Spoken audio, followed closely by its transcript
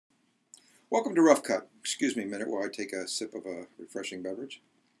Welcome to Rough Cut. Excuse me a minute while I take a sip of a refreshing beverage.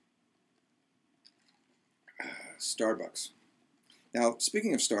 Starbucks. Now,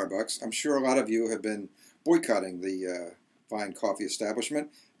 speaking of Starbucks, I'm sure a lot of you have been boycotting the fine coffee establishment,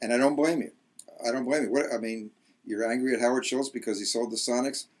 and I don't blame you. I don't blame you. I mean, you're angry at Howard Schultz because he sold the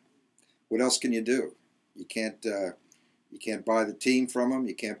Sonics. What else can you do? You can't buy the team from him.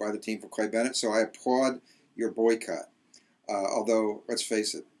 You can't buy the team from Clay Bennett. So I applaud your boycott. Although, let's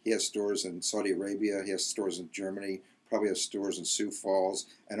face it, he has stores in Saudi Arabia, he has stores in Germany, probably has stores in Sioux Falls,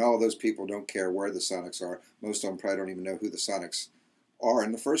 and all those people don't care where the Sonics are. Most of them probably don't even know who the Sonics are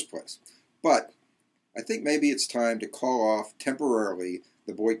in the first place. But I think maybe it's time to call off temporarily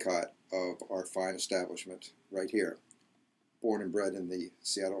the boycott of our fine establishment right here, born and bred in the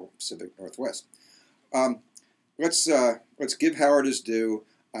Seattle Pacific Northwest. Let's give Howard his due.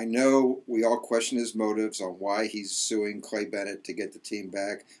 I know we all question his motives on why he's suing Clay Bennett to get the team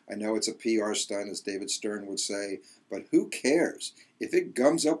back. I know it's a PR stunt, as David Stern would say, but who cares? If it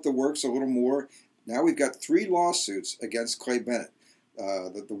gums up the works a little more, now we've got 3 lawsuits against Clay Bennett.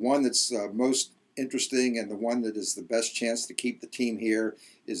 The one that's most interesting and the one that is the best chance to keep the team here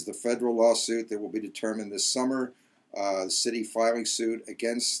is the federal lawsuit that will be determined this summer. The city filing suit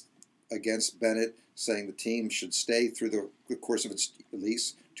against Bennett, saying the team should stay through the course of its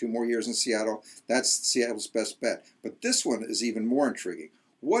lease, 2 more years in Seattle. That's Seattle's best bet. But this one is even more intriguing.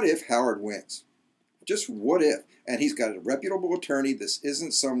 What if Howard wins? Just what if? And he's got a reputable attorney. This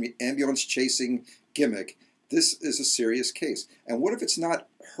isn't some ambulance-chasing gimmick. This is a serious case. And what if it's not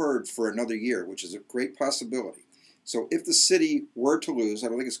heard for another year, which is a great possibility? So if the city were to lose, I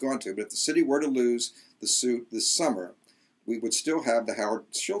don't think it's going to, but if the city were to lose the suit this summer, we would still have the Howard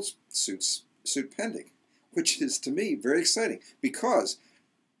Schultz suit pending, which is, to me, very exciting, because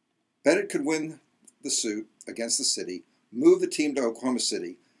Bennett could win the suit against the city, move the team to Oklahoma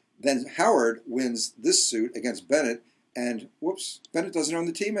City, then Howard wins this suit against Bennett, and whoops, Bennett doesn't own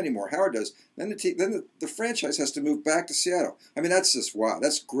the team anymore. Howard does. Then the franchise has to move back to Seattle. I mean, that's just, wow,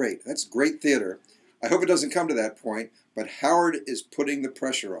 that's great. That's great theater. I hope it doesn't come to that point, but Howard is putting the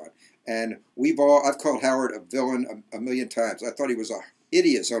pressure on. And I've called Howard a villain a million times. I thought he was a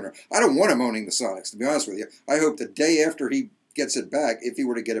hideous owner. I don't want him owning the Sonics, to be honest with you. I hope the day after he gets it back, if he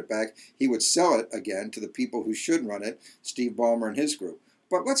were to get it back, he would sell it again to the people who should run it, Steve Ballmer and his group.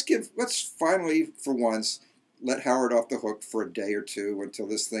 But let's finally, for once, let Howard off the hook for a day or two until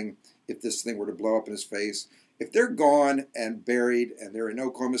if this thing were to blow up in his face. If they're gone and buried and they're in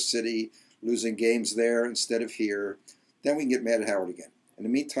Oklahoma City, losing games there instead of here, then we can get mad at Howard again. In the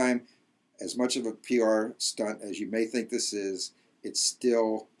meantime, as much of a PR stunt as you may think this is, it's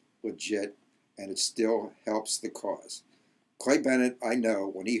still legit and it still helps the cause. Clay Bennett, I know,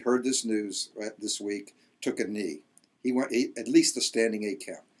 when he heard this news this week, took a knee. He went at least a standing 8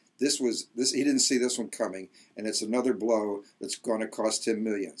 count. He didn't see this one coming, and it's another blow that's going to cost him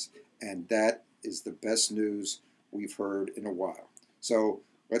millions. And that is the best news we've heard in a while. So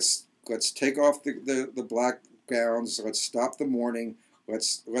let's take off the black gowns. Let's stop the mourning.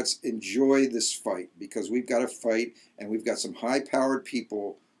 Let's enjoy this fight, because we've got a fight, and we've got some high-powered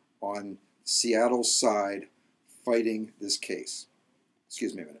people on Seattle's side fighting this case.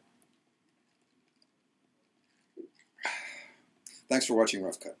 Excuse me a minute. Thanks for watching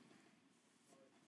Rough Cut.